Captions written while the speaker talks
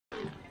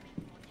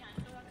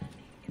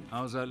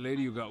How's that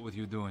lady you got with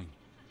you doing?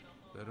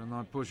 Better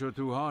not push her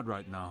too hard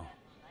right now.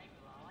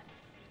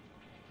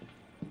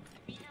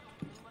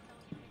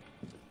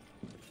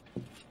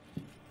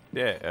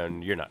 Yeah,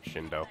 and you're not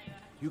Shindo.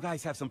 You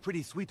guys have some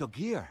pretty sweet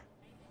gear.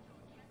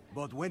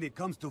 But when it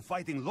comes to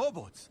fighting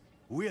robots,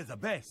 we're the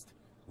best.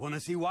 Wanna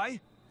see why?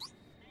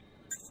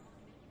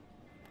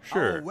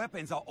 Sure. Our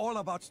weapons are all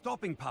about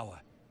stopping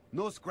power.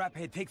 No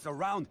scraphead takes a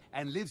round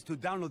and lives to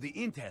download the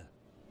intel.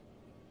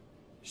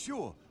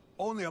 Sure,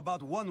 only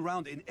about 1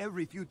 round in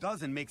every few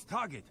dozen makes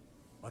target.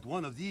 But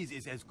one of these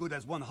is as good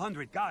as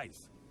 100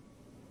 guys.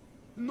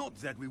 Not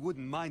that we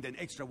wouldn't mind an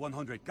extra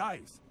 100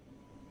 guys.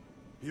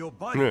 Your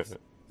buddies,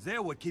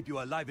 they're what keep you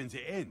alive in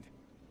the end.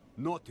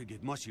 Not to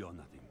get mushy or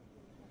nothing.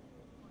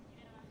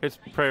 It's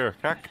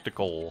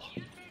practical.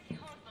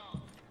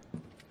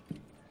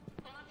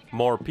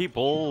 More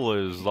people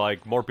is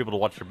like more people to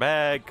watch your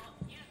back,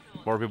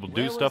 more people to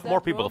do stuff,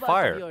 more people to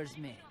fire. Yours,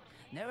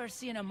 never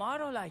seen a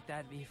model like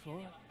that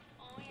before.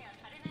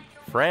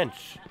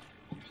 French.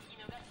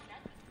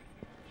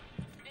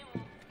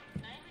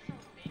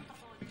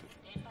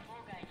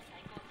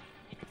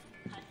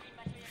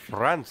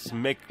 France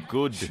make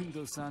good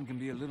Shindo-san can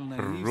be a little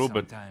naive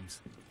robot.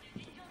 sometimes.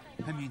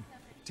 I mean,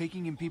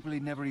 taking in people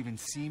he'd never even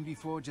seen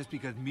before just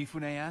because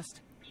Mifune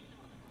asked?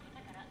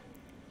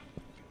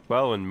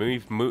 Well, when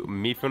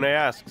Mifune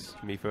asks,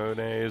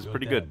 Mifune is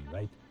pretty good.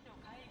 Right?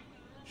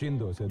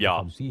 Shindo said Yeah, to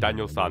come see him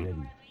Danial-san. when you're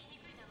ready.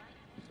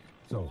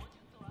 So,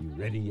 you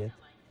ready yet?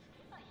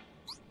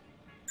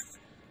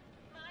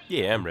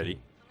 Yeah, I'm ready.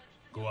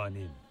 Go on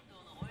in.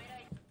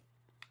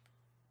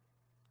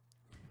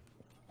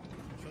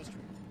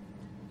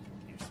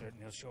 You certain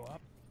he'll show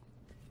up?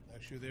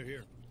 Actually, they're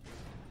here.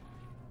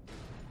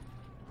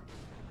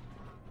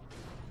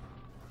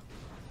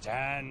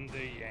 Dan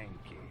the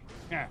Yankee.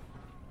 Huh.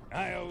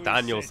 I always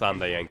Danial-san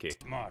said the you were Yankee.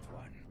 a smart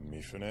one.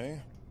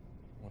 Mifune?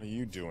 What are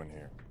you doing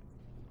here?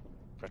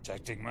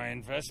 Protecting my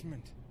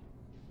investment.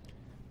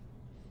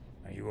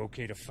 Are you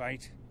okay to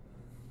fight?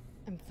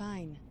 I'm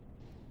fine.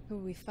 Who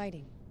are we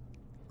fighting?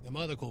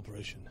 Yamada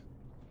Corporation.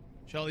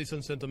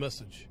 Charlie-san sent a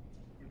message.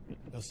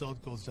 The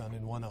assault goes down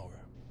in 1 hour.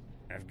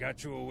 I've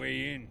got you a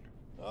way in.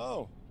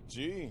 Oh,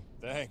 gee,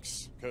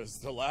 thanks. Because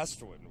the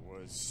last one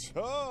was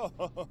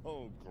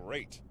so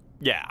great.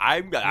 Yeah,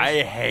 I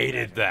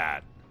hated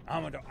that.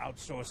 Amado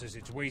outsources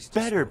its waste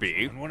Better disposal,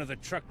 be. and one of the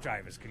truck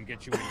drivers can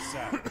get you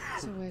inside.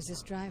 So where's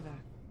this driver?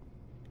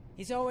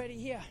 He's already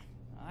here.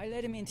 I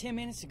let him in 10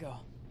 minutes ago.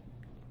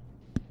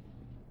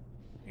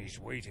 He's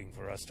waiting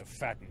for us to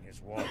fatten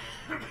his wallet.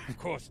 Of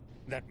course,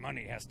 that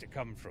money has to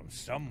come from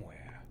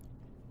somewhere.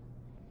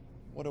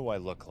 What do I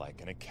look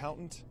like, an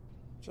accountant?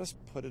 Just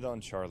put it on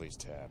Charlie's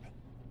tab.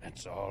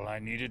 That's all I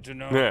needed to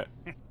know. Yeah.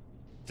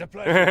 It's a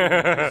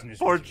pleasure doing business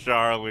Poor with you.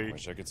 Charlie.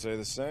 Wish I could say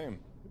the same.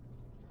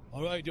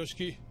 All right,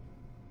 Yoshiki.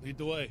 Lead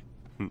the way.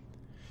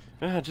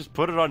 Just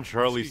put it on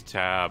Charlie's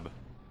tab.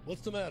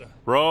 What's the matter?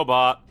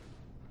 Robot.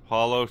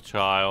 Hollow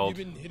child.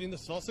 You been hitting the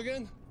sauce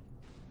again?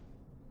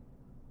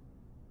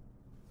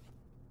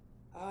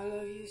 All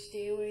of you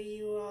stay where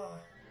you are.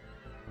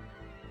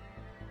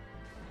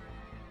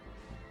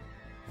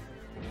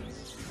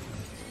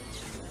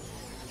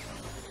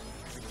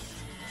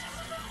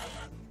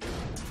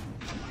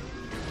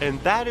 And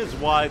that is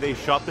why they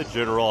shot the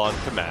general on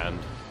command.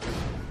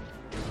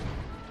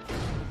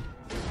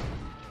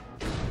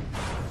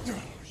 You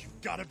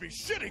gotta be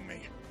shitting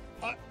me!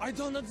 I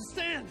don't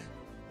understand.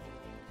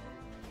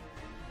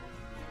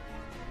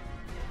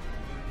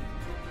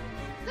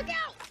 Look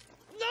out!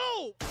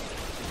 No!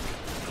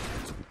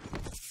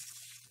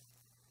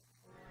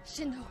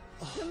 Shindo,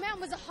 your man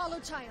was a hollow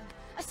child.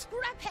 A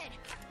scraphead!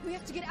 We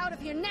have to get out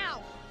of here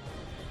now!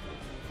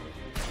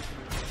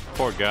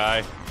 Poor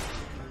guy.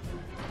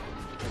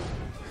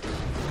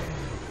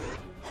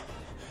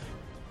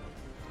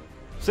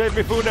 Save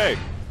me, Fune!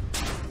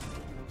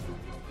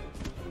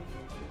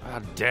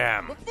 God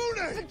damn.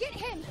 Mifune! Forget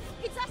him!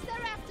 It's us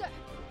they're after!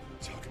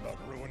 Talk about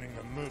ruining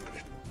the mood.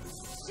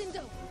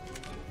 Shindo!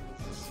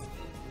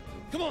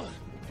 Come on!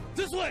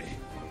 This way!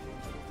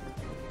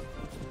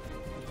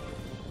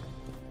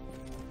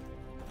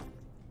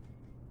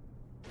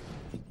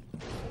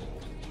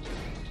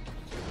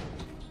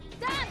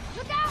 Dan!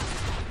 Look out!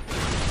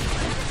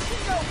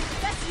 Shindo!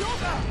 That's your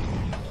girl!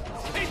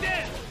 Hey,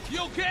 Dan!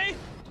 You okay?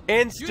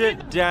 Instant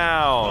Well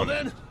down.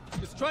 then,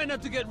 just try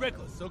not to get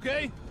reckless,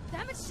 okay?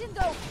 Damn it,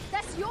 Shindo!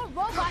 That's your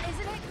robot,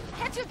 isn't it?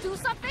 Can't you do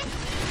something?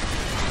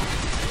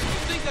 You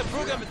think I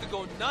programmed it to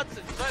go nuts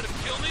and try to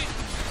kill me?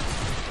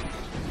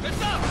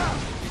 It's up!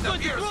 He's going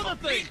to throw the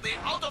thing! Completely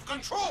out of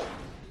control.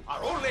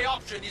 Our only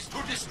option is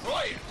to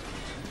destroy it.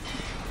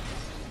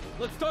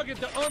 Let's target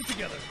the arm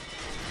together.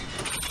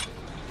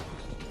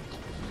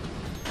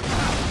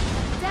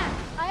 Dan,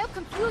 I'll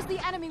confuse the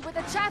enemy with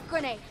a chaff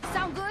grenade.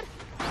 Sound good?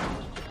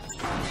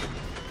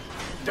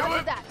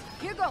 Roger that.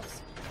 Here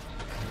goes.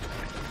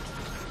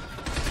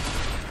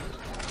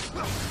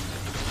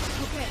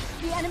 Okay,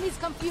 the enemy's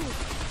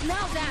confused.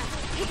 Now, Dan,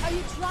 are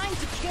you trying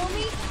to kill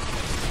me?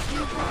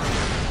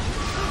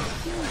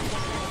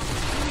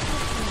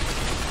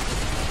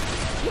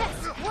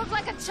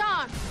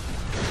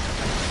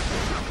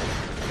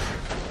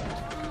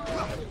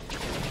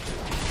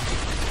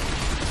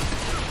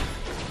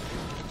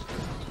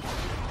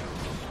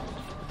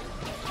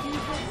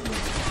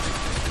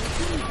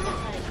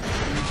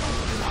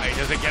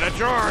 doesn't get a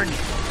turn.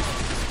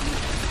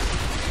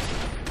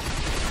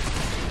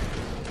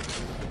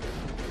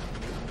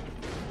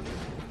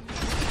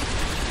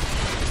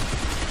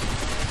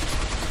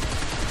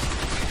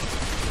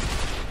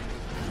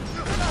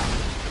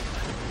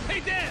 Hey,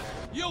 Dan!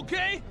 You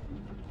okay?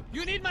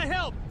 You need my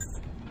help!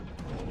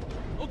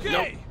 Okay!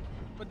 Nope.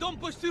 But don't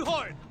push too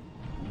hard!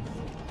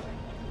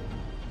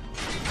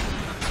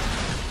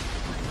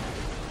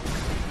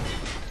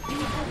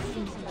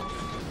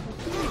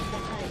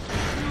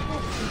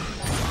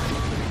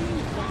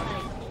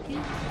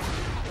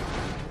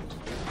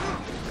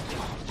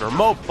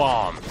 Remote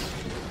bombs.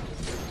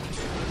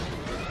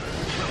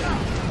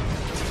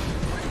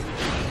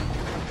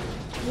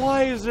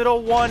 Why is it a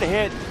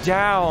one-hit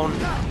down?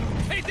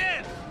 Hey,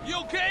 Dan! You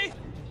okay?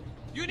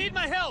 You need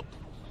my help!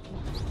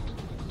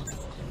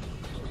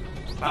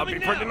 That'll be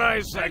pretty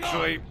nice,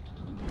 actually.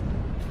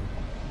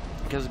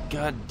 Because,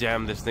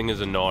 goddamn, this thing is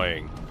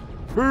annoying.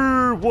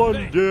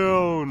 One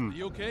down.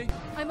 You okay?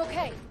 I'm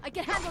okay. I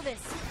can handle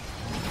this.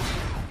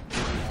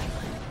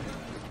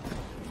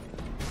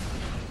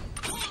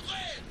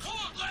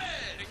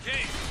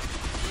 Okay.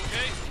 You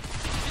okay?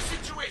 The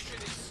situation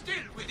is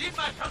still within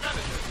my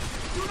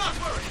parameters. Do not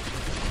worry.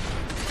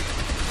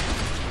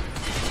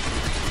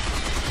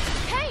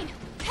 Kane!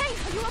 Kane,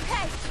 are you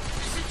okay?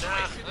 The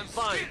situation I'm is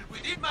fine. still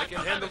within my I can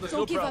handle this, parameters. no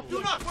Don't give up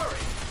problem. Do not worry.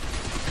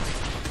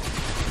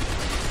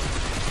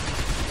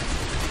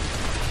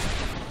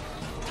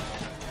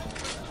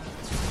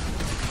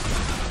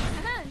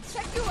 Man,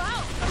 check you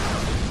out!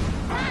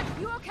 Man,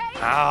 you okay?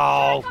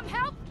 Ow. Can I come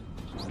help?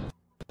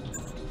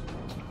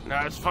 No,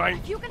 it's fine.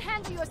 If you can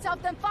handle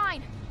yourself, then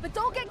fine. But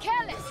don't get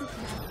careless.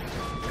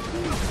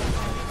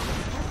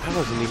 I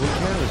wasn't even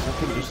careless. I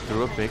could just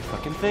threw a big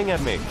fucking thing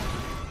at me.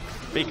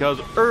 Because,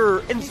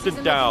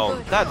 instant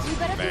down. That's You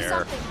better do fair.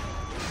 something.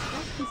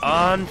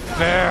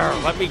 Unfair.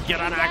 Let me get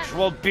an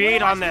actual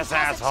beat on this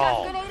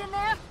asshole.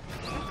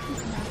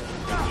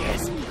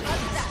 Yes.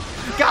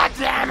 God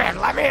damn it.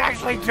 Let me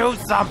actually do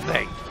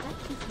something.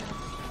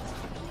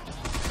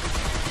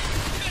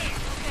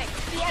 Okay,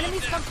 the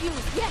enemy's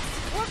confused. Yes,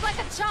 work like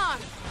a charm.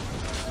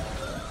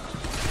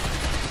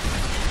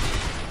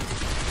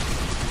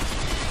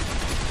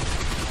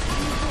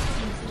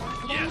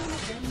 Yes!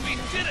 We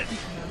did it!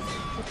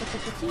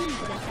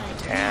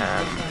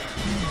 Damn.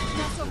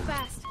 Not so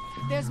fast.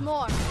 There's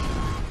more.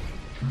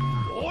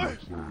 More?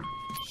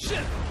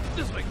 Shit!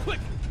 This way, quick!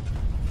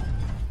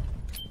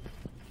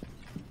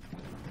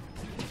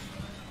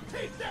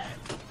 Take that!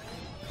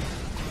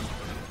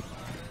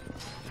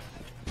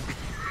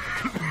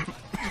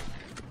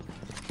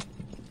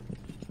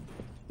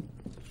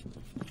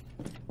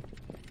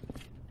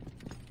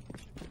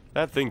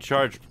 That thing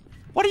charged.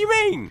 What do you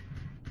mean?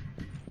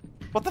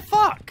 What the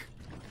fuck?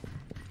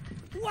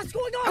 What's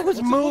going on? I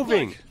was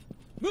moving.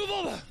 Move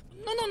over!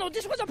 No,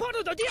 this was a part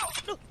of the deal.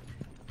 No.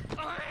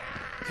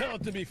 Tell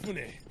it to me, Fune.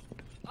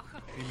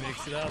 He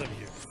makes it out of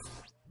here.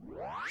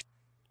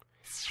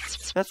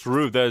 That's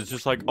rude. That is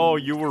just like, oh,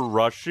 you were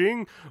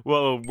rushing?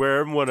 Well, where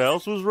everyone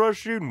else was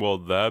rushing? Well,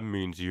 that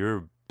means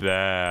you're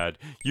bad.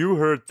 You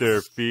hurt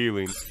their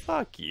feelings.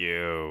 Fuck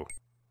you.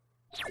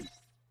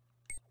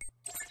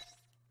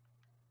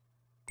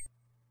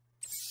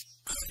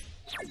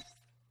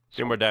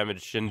 Do more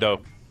damage,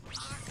 Shindo.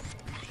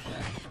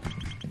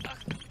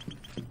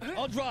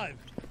 I'll drive.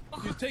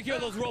 You take care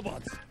of those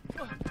robots.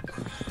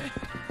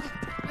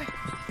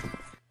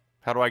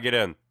 How do I get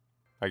in?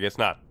 I guess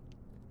not.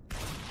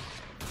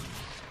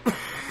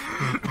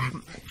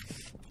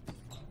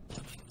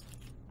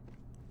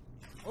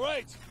 All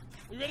right.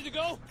 You ready to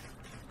go?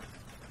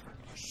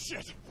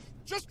 Shit!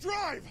 Just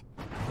drive!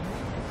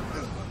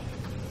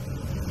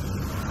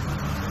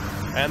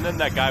 And then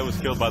that guy was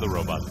killed by the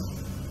robots.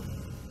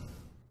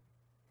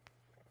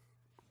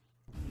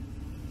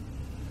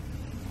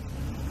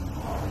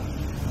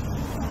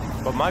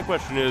 But my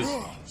question is,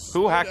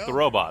 who hacked the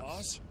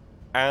robots?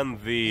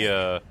 And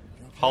the,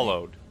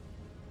 hollowed?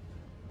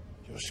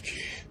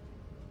 Yoshiki,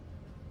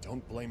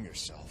 don't blame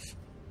yourself.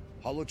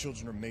 Hollow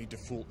children are made to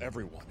fool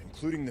everyone,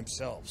 including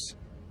themselves.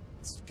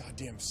 It's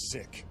goddamn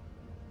sick.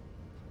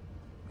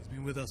 He's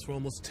been with us for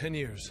almost 10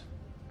 years.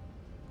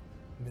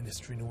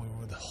 Ministry knew we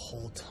were the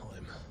whole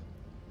time.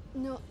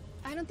 No,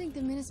 I don't think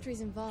the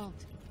ministry's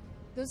involved.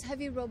 Those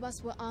heavy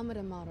robots were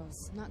Armada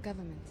models, not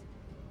government.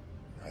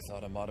 I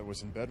thought Amada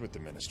was in bed with the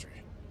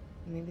Ministry.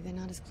 Maybe they're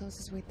not as close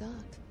as we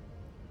thought.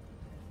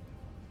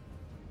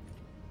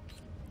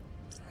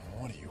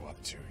 What are you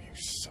up to, you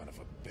son of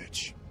a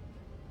bitch?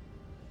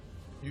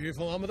 You here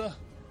for Amada?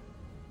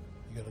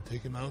 You gotta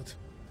take him out?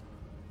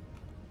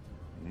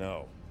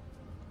 No.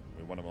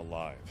 We want him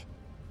alive.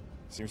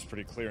 Seems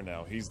pretty clear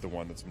now he's the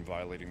one that's been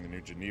violating the New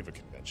Geneva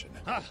Convention.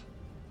 Ha!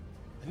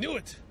 I knew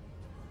it!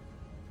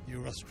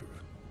 You're Rustru.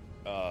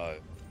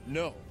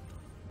 No.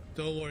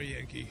 Don't worry,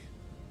 Yankee.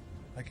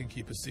 I can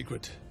keep a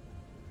secret.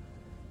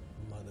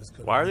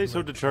 Why are they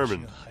so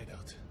determined?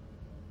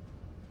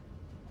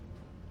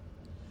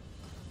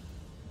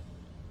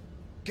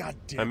 God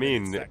damn I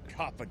mean, it's that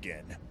cop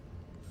again.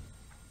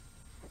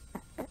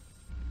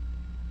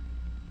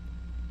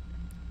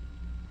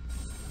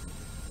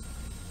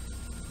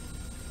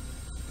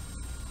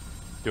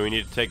 Do we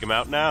need to take him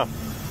out now?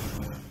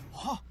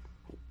 は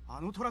あ、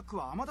あのトラック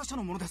は天田社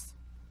のものです。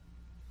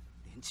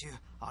連中、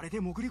あれで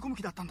潜り込む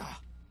気だったん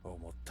だ。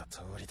思った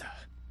通りだ。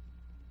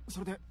そ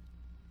れで、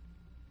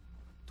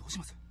どうし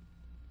ます？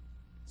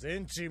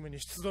全チームに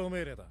出動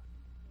命令だ。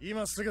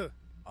今すぐ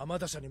天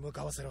田社に向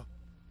かわせろ。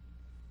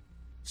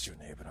ジュ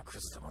ネーブのク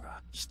ズども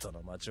が人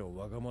の町を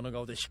我が物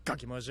顔で引っか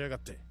き回しやがっ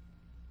て、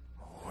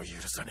もう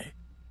許さね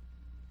え。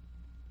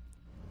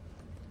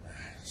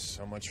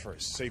So much for a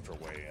safer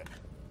way in.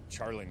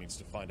 Charlie needs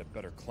to find a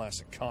better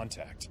class of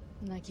contact.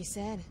 Like you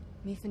said,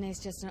 Mifune's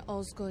just an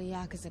old-school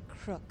Yakuza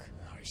crook.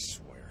 I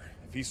swear,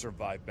 if he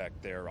survived back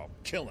there, I'll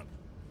kill him.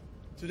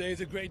 Today's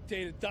a great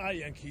day to die,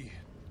 Yankee.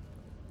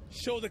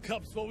 Show the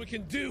cops what we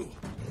can do.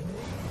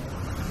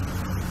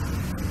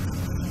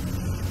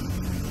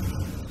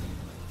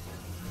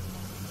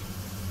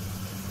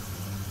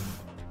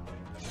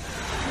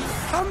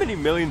 How many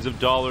millions of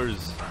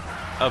dollars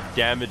of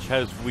damage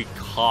has we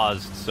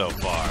caused so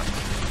far?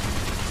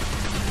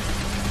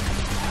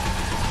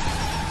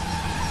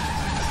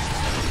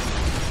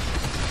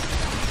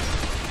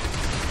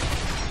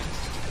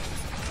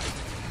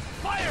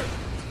 Fire!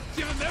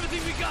 Give him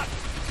everything we got!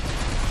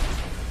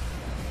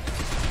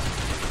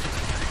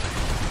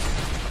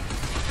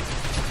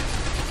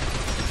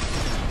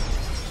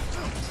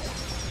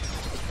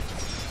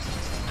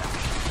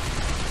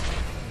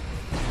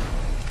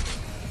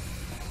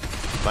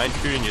 Mind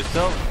shooting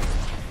yourself?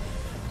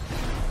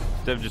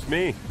 Instead of just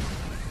me?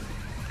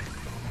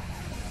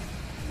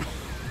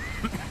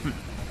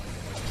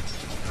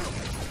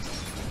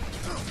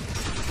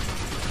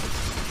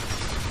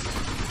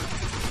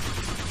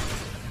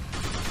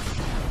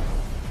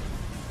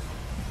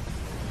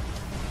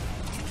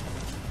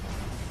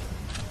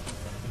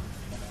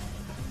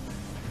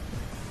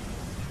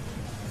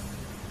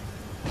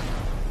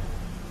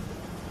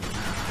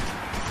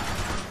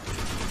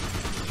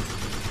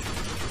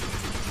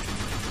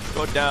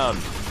 Go down.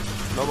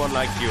 No one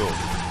like you.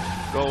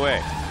 Go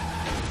away.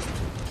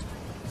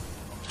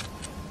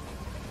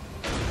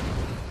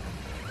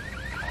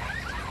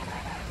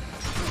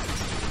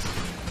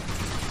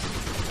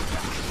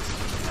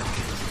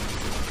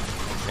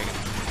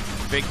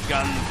 Big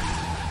gun.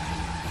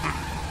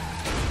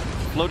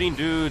 Floating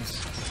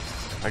dudes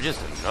are just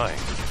annoying.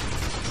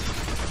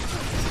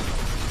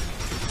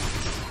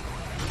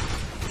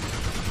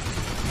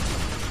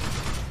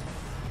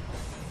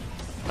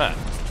 Huh.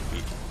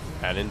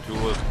 Got into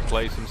a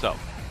place himself.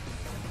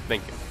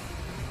 Thank you.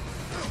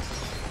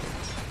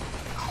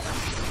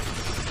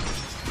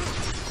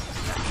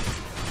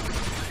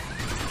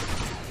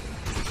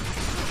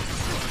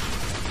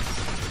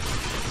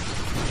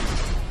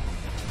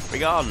 Be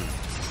gone.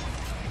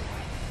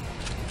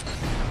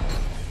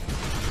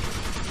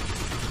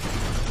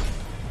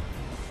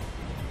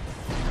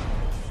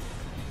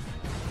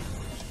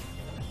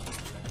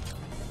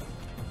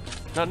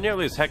 Not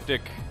nearly as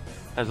hectic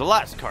as the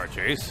last car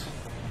chase,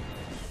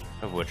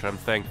 of which I'm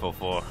thankful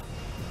for.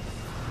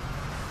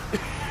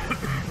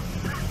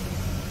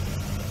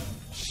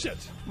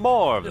 Shit!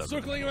 More of They're them.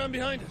 circling around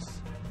behind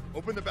us.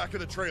 Open the back of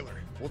the trailer.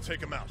 We'll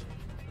take him out.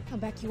 I'll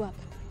back you up.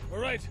 All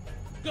right,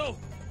 go!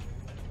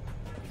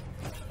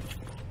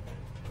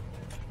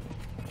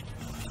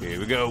 Here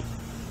we go.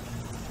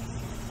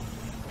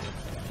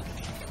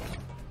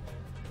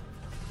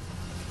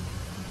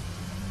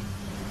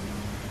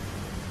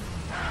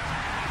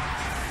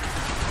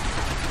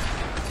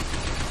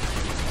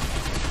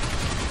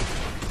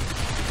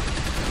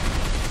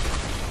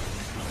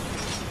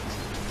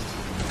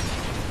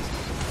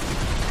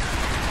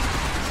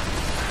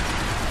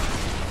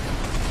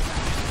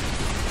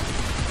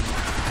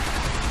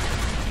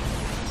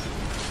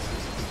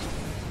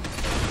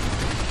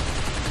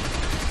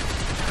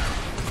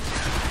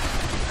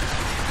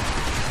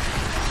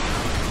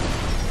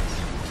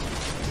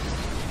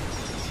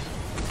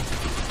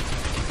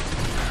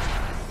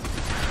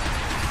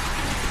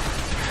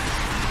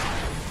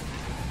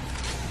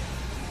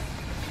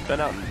 Been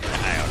out and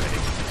die already.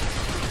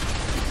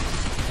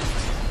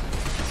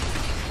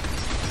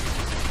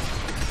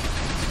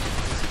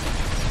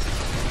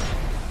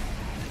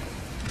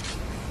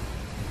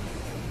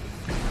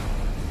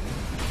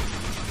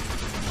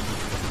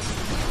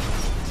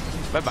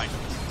 Bye-bye.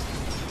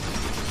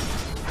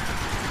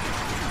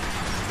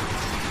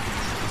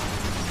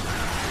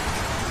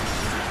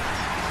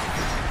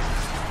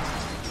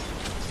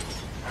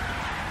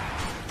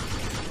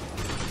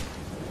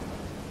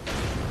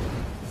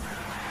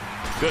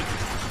 Good.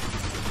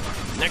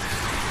 Next.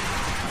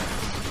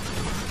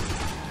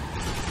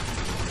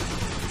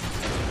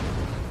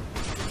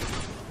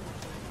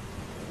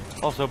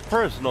 Also,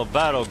 personal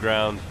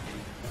battleground.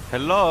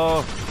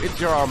 Hello,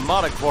 it's your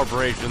Armada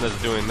Corporation that's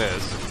doing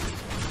this.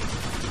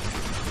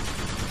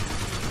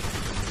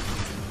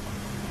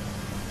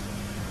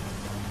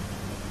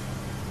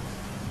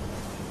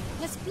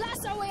 Let's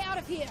blast our way out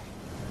of here.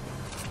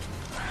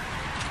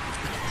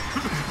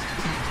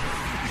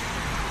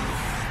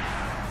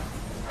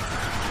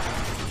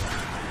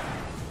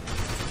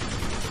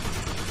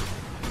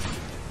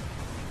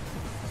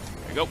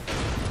 There you go.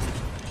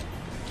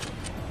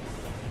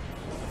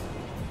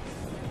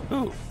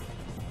 Ooh.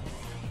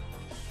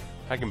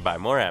 I can buy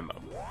more ammo.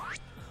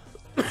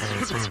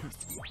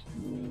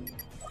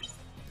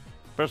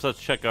 First, let's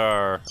check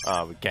our...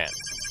 we can.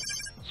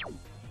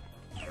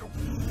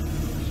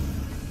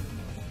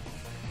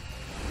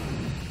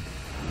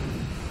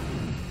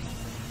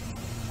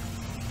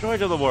 Joy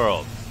to the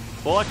world.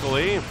 Well,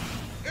 luckily...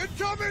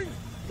 Incoming!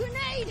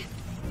 Grenade!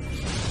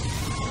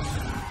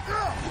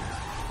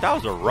 That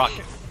was a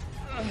rocket.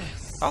 I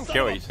don't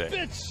care what you say.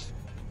 Bitch!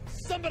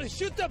 Somebody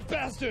shoot that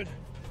bastard!